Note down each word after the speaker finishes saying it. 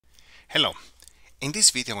Hello, in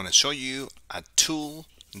this video I want to show you a tool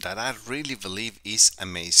that I really believe is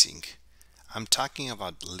amazing. I'm talking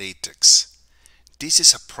about LaTeX. This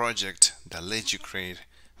is a project that lets you create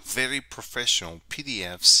very professional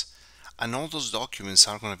PDFs, and all those documents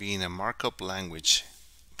are going to be in a markup language,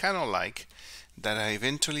 kind of like that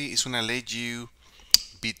eventually is going to let you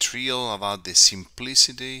be thrilled about the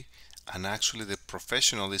simplicity and actually the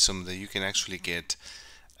professionalism that you can actually get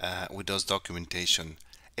with those documentation.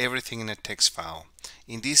 Everything in a text file.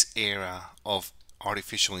 In this era of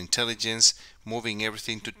artificial intelligence, moving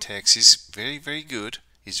everything to text is very good.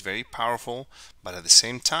 It's very powerful, but at the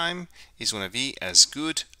same time, it's going to be as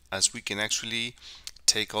good as we can actually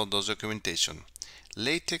take all those documentation.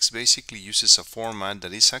 LaTeX basically uses a format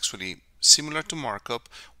that is actually similar to markup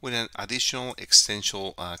with an additional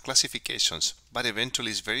extension classifications, but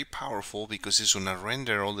eventually it's very powerful because it's going to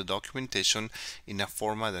render all the documentation in a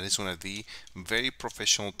format that is going to be very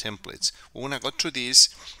professional templates. We're going to go through this.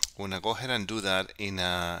 We're going to go ahead and do that in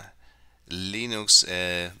a Linux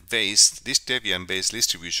based, this Debian based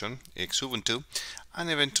distribution, Ubuntu, and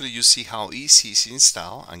eventually you see how easy it is to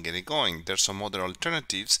install and get it going. There's some other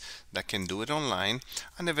alternatives that can do it online,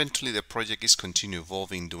 and eventually the project is continue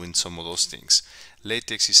evolving doing some of those things.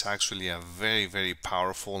 LaTeX is actually a very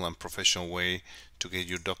powerful and professional way to get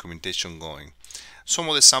your documentation going. Some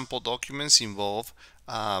of the sample documents involve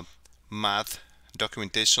math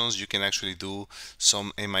documentations. You can actually do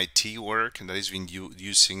some MIT work that is been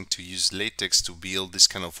using to use LaTeX to build this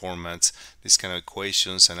kind of formats, this kind of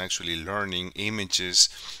equations, and actually learning images,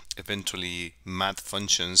 eventually math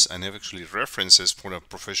functions, and actually references for a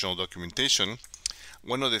professional documentation.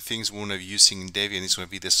 One of the things we're going to be using in Debian is going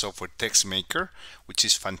to be the software TeXmaker, which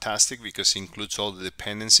is fantastic because it includes all the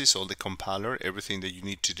dependencies, all the compiler, everything that you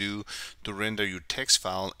need to do to render your text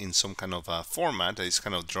file in some kind of a format that is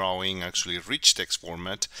kind of drawing, actually rich text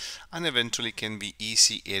format, and eventually can be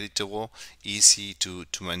easy editable, easy to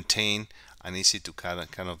maintain, and easy to kind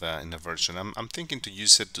of in a version. I'm thinking to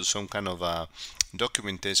use it to some kind of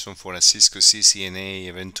documentation for a Cisco CCNA,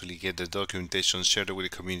 eventually get the documentation shared with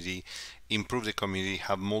the community, improve the community,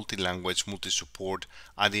 have multi-language, multi-support.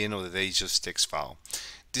 At the end of the day, it's just text file.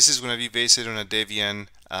 This is going to be based on a Debian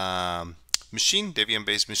machine,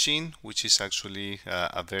 Debian-based machine, which is actually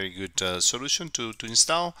a very good solution to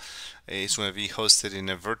install. It's going to be hosted in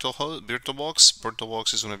a VirtualBox.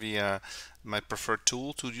 VirtualBox is going to be my preferred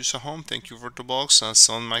tool to use at home. Thank you, VirtualBox.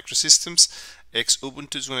 Sun Microsystems.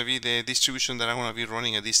 Ubuntu is going to be the distribution that I'm going to be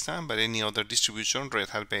running at this time, but any other distribution, Red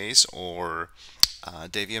Hat based or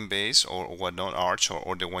Debian base or whatnot, Arch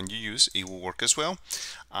or the one you use, it will work as well.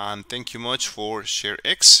 And thank you much for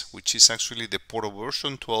ShareX, which is actually the portable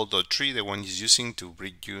version 12.3, the one is using to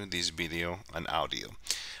bring you this video and audio.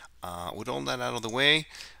 With all that out of the way,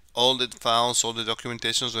 all the files, all the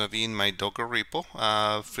documentation is going to be in my Docker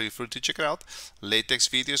repo. Feel free to check it out. LaTeX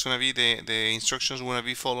video is going to be the instructions we're going to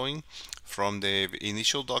be following from the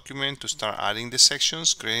initial document to start adding the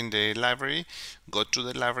sections, creating the library. Go to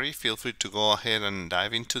the library. Feel free to go ahead and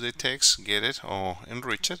dive into the text, get it or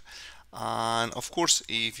enrich it. And of course,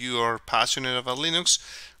 if you are passionate about Linux,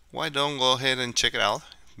 why don't go ahead and check it out.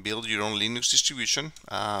 Build your own Linux distribution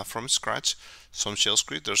from scratch. Some shell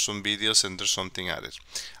script, there's some videos, and there's something added.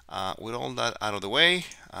 With all that out of the way,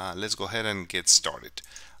 let's go ahead and get started.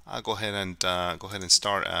 I'll go ahead and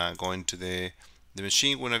start going to the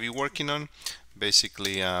machine we're going to be working on,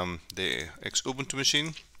 basically the Ubuntu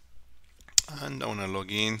machine, and I want to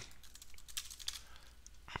log in.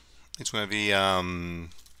 It's going to be I'm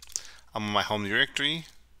on my home directory.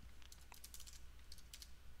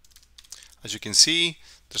 As you can see,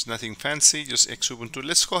 there's nothing fancy, just Ubuntu.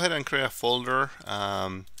 Let's go ahead and create a folder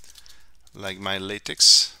like my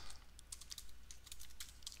LaTeX.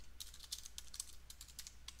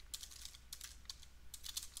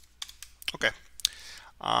 Okay.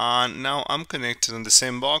 Now I'm connected on the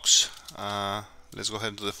same box. Let's go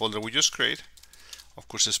ahead to the folder we just created. Of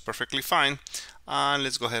course, it's perfectly fine. And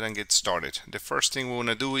let's go ahead and get started. The first thing we want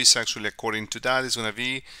to do is actually, according to that, is going to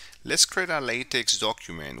be, let's create a LaTeX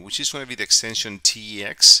document, which is going to be the extension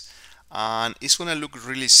TX. And it's going to look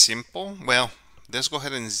really simple. Well, let's go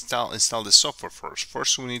ahead and install the software first.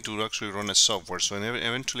 First, we need to actually run a software. So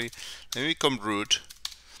eventually, let me come root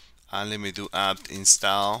and let me do apt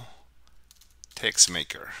install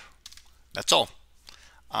TeXmaker. That's all.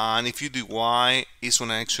 And if you do Y, it's going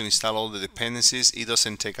to actually install all the dependencies. It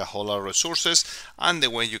doesn't take a whole lot of resources, and the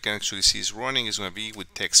way you can actually see it's running is going to be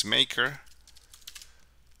with TeXmaker.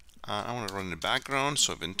 I want to run in the background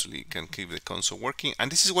so eventually you can keep the console working, and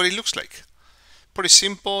this is what it looks like. Pretty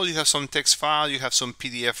simple. You have some text file, you have some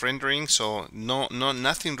PDF rendering, so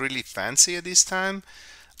nothing really fancy at this time.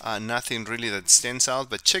 Nothing really that stands out,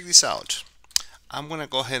 but check this out. I'm gonna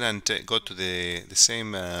go ahead and go to the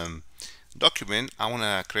same document. I want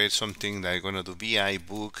to create something that I'm going to do vi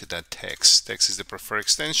book.text. Text is the preferred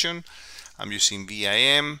extension. I'm using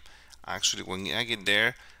vim. Actually, when I get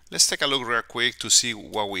there, let's take a look real quick to see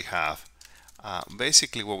what we have.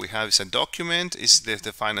 Basically, what we have is a document. It's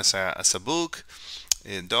defined as a book.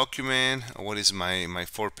 A document. What is my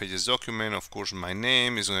 4 pages document? Of course, my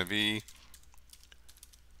name is going to be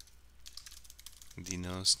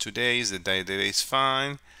Dinos. Today is the day is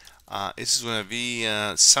fine. This is going to be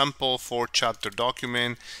a sample 4 chapter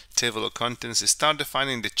document, table of contents. Start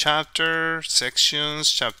defining the chapter, sections,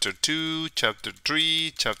 chapter 2, chapter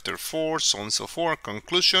 3, chapter 4, so on and so forth,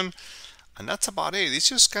 conclusion. And that's about it. It's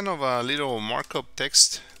just kind of a little markup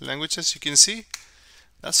text language, as you can see.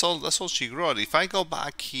 That's all she wrote. If I go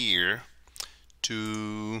back here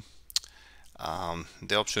to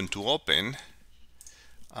the option to open,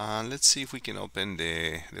 let's see if we can open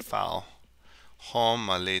the file. Home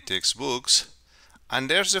LaTeX books, and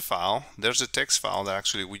there's the file. There's the text file that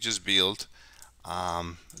actually we just built.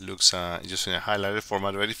 Looks just in a highlighted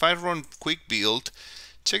format. But if I run quick build,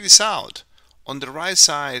 check this out. On the right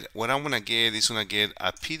side, what I'm gonna get is a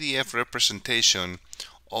PDF representation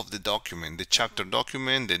of the document, the chapter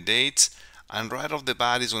document, the dates, and right off the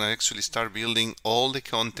bat is gonna actually start building all the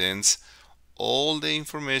contents, all the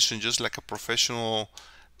information, just like a professional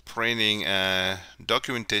printing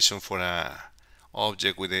documentation for a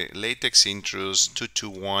object with the LaTeX intros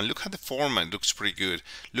 221. Look how the format looks pretty good.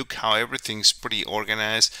 Look how everything's pretty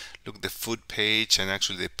organized. Look, the foot page and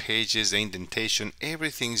actually the pages, the indentation,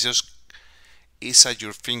 everything just is at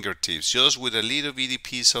your fingertips, just with a little bitty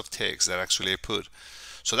piece of text that actually I put.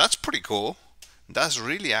 So that's pretty cool. That's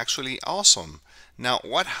really actually awesome. Now,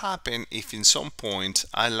 what happened if in some point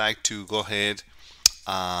I like to go ahead,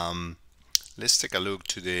 let's take a look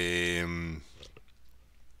to the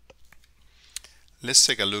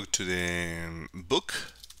book,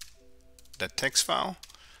 that text file.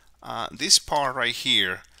 This part right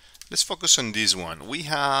here, let's focus on this one. We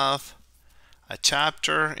have a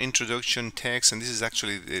chapter, introduction, text, and this is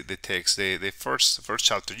actually the text, the first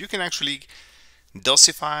chapter. You can actually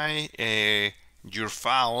dosify your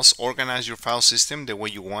files, organize your file system the way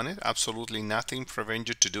you want it. Absolutely nothing prevents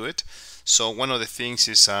you to do it. So one of the things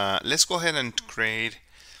is let's go ahead and create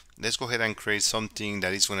something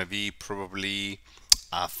that is going to be probably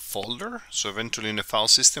a folder. So eventually in the file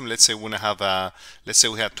system, let's say we want to have let's say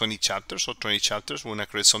we have 20 chapters or 20 chapters. We want to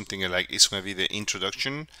create something like it's going to be the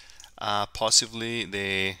introduction, possibly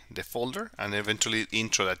the folder, and eventually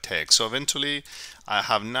intro that text. So eventually I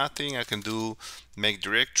have nothing. I can do make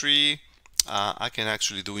directory. I can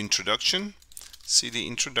actually do introduction, cd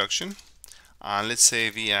introduction, and let's say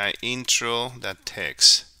vi intro that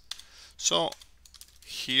text. So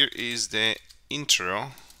here is the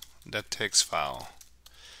intro that text file.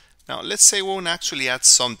 Now let's say we want to actually add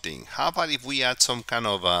something. How about if we add some kind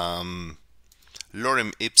of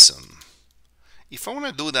lorem ipsum? If I want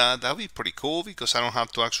to do that, that would be pretty cool because I don't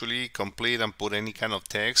have to actually complete and put any kind of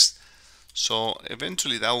text. So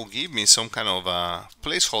eventually that will give me some kind of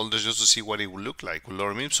placeholders just to see what it will look like with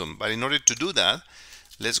lorem ipsum. But in order to do that,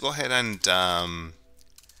 let's go ahead and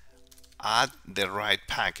add the right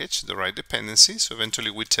package, the right dependency. So eventually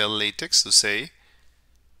we tell LaTeX to say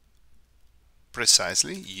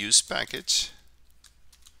precisely use package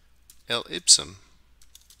L ipsum.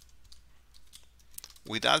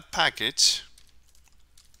 With that package,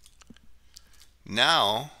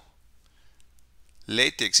 now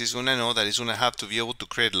LaTeX is going to know that it's going to have to be able to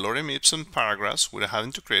create lorem ipsum paragraphs without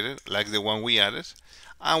having to create it, like the one we added.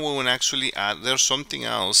 And we will actually add, there's something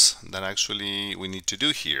else that actually we need to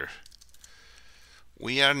do here.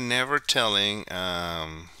 We are never telling,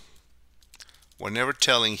 we're never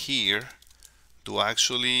telling here to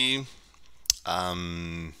actually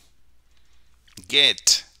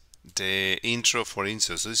get the intro for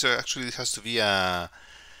instance. So this actually has to be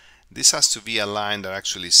a line that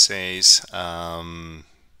actually says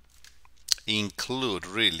include.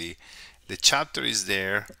 Really, the chapter is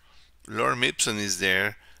there, lorem ipsum is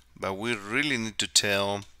there, but we really need to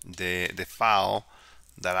tell the file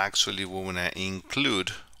that actually we want to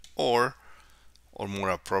include, or more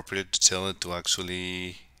appropriate to tell it to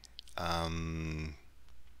actually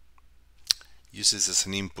use this as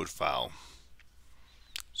an input file.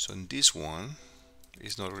 So in this one,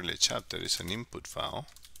 it's not really a chapter, it's an input file.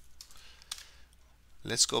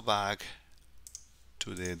 Let's go back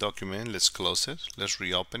to the document, let's close it, let's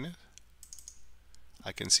reopen it.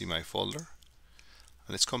 I can see my folder.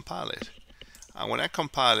 Let's compile it. And when I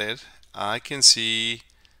compile it, I can see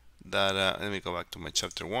that, let me go back to my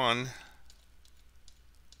chapter 1.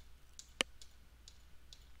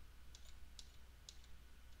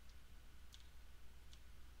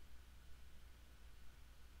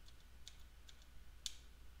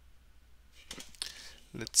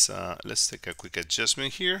 let's take a quick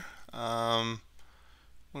adjustment here. One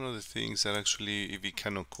of the things that actually it'd be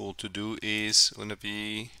kind of cool to do is gonna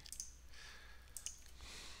be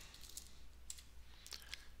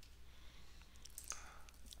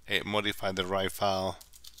modify the write file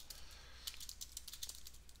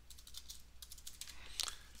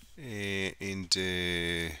in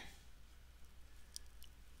the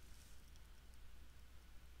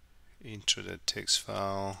into the text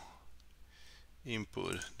file,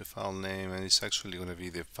 input the file name, and it's actually going to be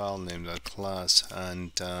the file name class,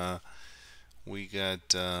 and we got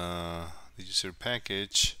the user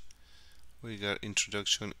package, we got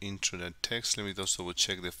introduction into the text. Let me just double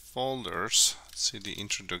check the folders, see the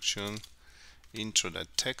introduction into the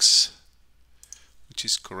text, which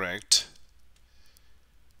is correct.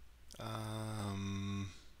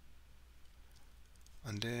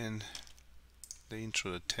 And then the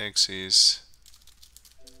intro to text is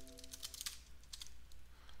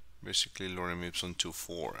basically lorem ipsum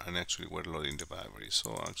 2.4, and actually we're loading the library.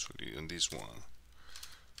 So actually on this one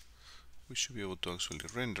we should be able to actually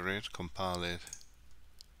render it, compile it,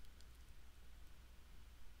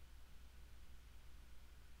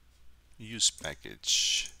 use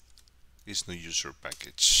package is no user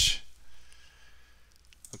package.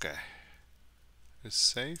 Okay, let's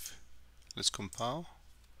save, let's compile.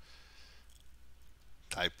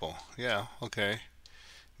 Typo, yeah, okay.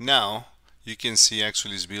 Now you can see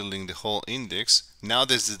actually it's building the whole index. Now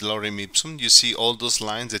there's the lorem ipsum. You see all those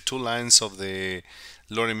lines, the two lines of the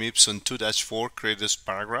lorem ipsum 2-4 create those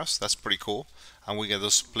paragraphs. That's pretty cool. And we get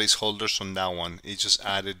those placeholders on that one. It just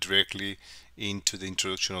added directly into the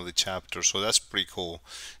introduction of the chapter. So that's pretty cool.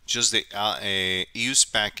 Just the use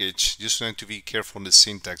package, just need to be careful on the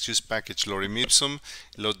syntax. Use package lorem ipsum,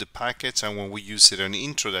 load the package, and when we use it on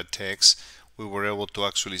intro that text, we were able to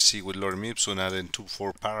actually see with lorem ipsum adding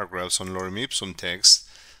 2-4 paragraphs on lorem ipsum text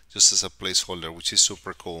just as a placeholder, which is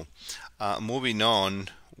super cool. Moving on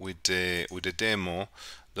with the demo,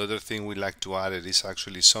 the other thing we like to add is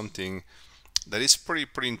actually something that is pretty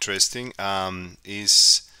interesting.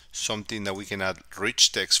 Is something that we can add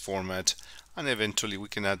rich text format, and eventually we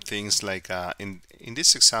can add things like in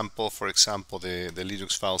this example, for example, the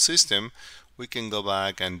Linux file system, we can go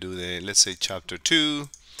back and do the, let's say, chapter 2.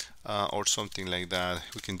 Or something like that.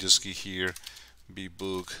 We can just get here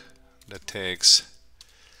bbook LaTeX.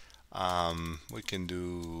 We can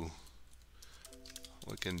do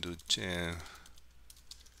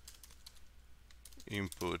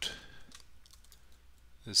input,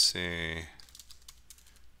 let's say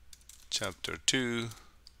chapter 2,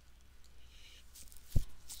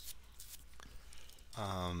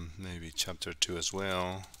 maybe chapter 2 as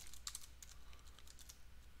well.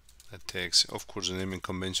 LaTeX. Of course, the naming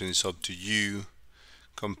convention is up to you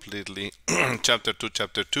completely. chapter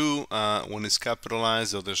 2, when it's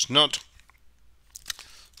capitalized, others not.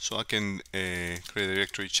 So I can create a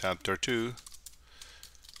directory chapter 2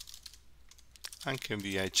 and can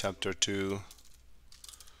be a chapter 2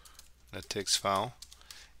 LaTeX file.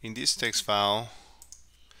 In this text file,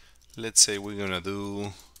 let's say we're gonna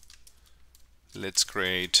do, let's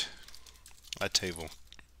create a table.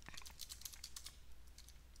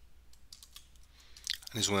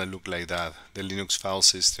 And it's going to look like that, the Linux file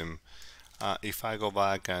system. If I go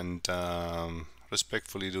back and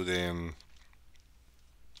respectfully do the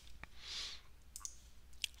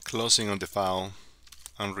closing of the file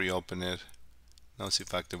and reopen it, now see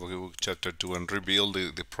if I activate chapter 2 and rebuild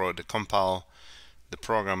the compile the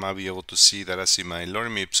program, I'll be able to see that I see my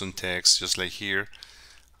lorem ipsum text just like here,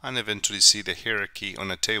 and eventually see the hierarchy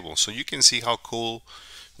on a table. So you can see how cool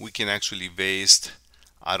we can actually base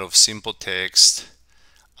out of simple text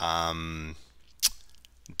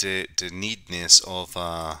the neatness of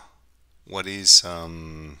what is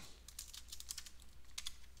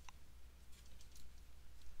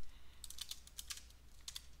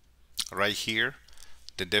right here,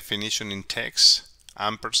 the definition in text,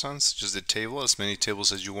 ampersands, just the table, as many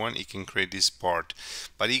tables as you want, it can create this part.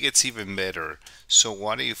 But it gets even better. So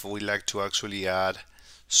what if we like to actually add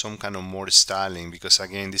some kind of more styling, because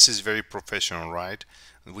again, this is very professional, right?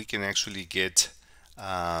 We can actually get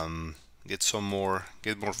more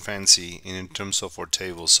fancy in terms of our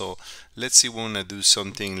table. So let's see, we want to do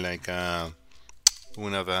something like we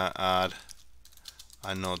want to add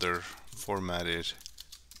another formatted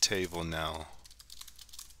table now,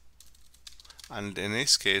 and in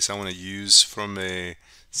this case I want to use from a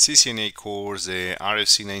CCNA course the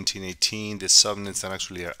RFC 1918, the subnets that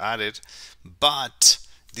actually are added, but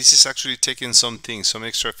this is actually taking some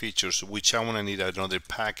extra features which I want to need another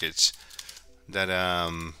package that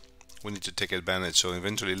we need to take advantage. So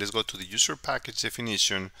eventually let's go to the user package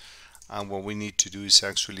definition and what we need to do is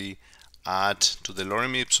actually add to the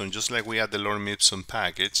lorem ipsum, just like we add the lorem ipsum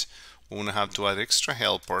package. We're going to have to add extra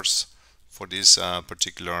helpers for this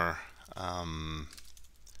particular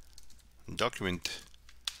document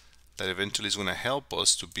that eventually is going to help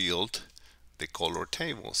us to build the color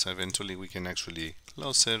table. So eventually we can actually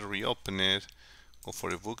close it, reopen it, go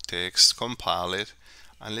for the book text, compile it,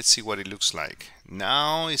 and let's see what it looks like.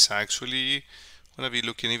 Now it's actually going to be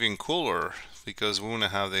looking even cooler because we're going to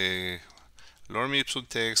have the lorem ipsum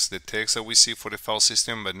text, the text that we see for the file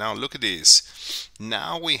system. But now look at this.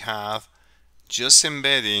 Now we have just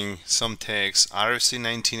embedding some text, RFC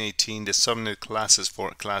 1918, the subnet classes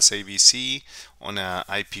for class ABC on a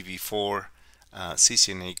IPv4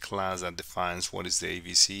 CCNA class that defines what is the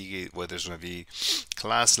ABC, whether it's going to be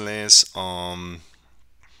classless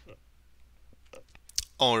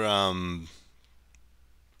or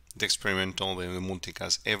the experimental, the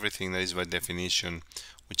multicast, everything that is by definition,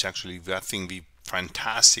 which actually I think be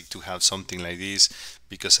fantastic to have something like this,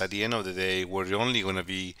 because at the end of the day we're only going to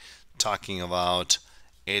be talking about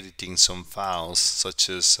editing some files, such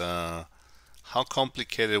as how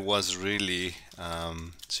complicated it was really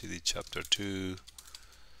CD chapter 2,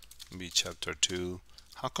 B chapter 2,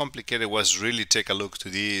 how complicated it was really take a look to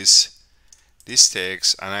this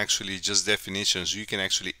text and actually just definitions. You can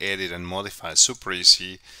actually edit and modify super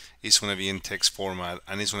easy. It's going to be in text format,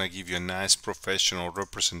 and it's going to give you a nice professional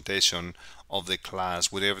representation of the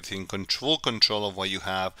class with everything, full control of what you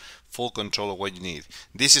have, full control of what you need.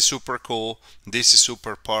 This is super cool. This is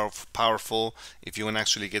super powerful. If you want to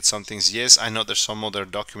actually get some things, yes, I know there's some other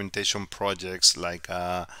documentation projects like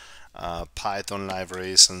Python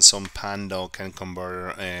libraries, and some Pandoc can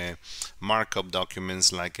convert markup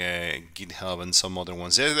documents like GitHub and some other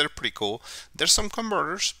ones. They're pretty cool. There's some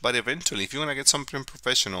converters, but eventually if you want to get something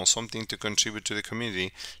professional, something to contribute to the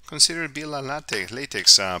community, consider build a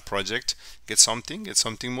LaTeX project. Get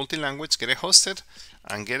something multi-language, get it hosted,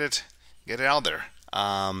 and get it out there.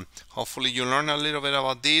 Hopefully you learn a little bit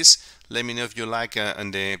about this. Let me know if you like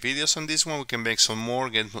and the videos on this one. We can make some more,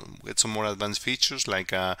 get some more advanced features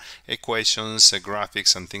like equations,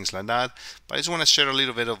 graphics, and things like that. But I just want to share a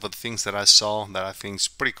little bit of the things that I saw that I think is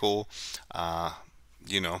pretty cool.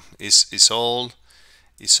 You know, it's all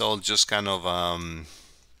just kind of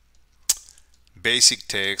basic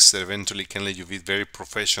text that eventually can let you build very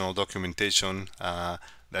professional documentation that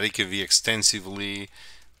it can be extensively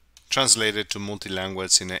translated to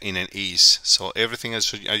multi-language in an ease. So everything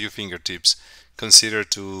is at your fingertips. Consider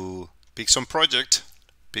to pick some project,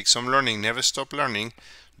 pick some learning, never stop learning,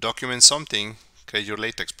 document something, create your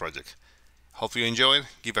LaTeX project. Hope you enjoy it.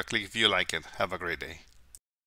 Give a click if you like it. Have a great day.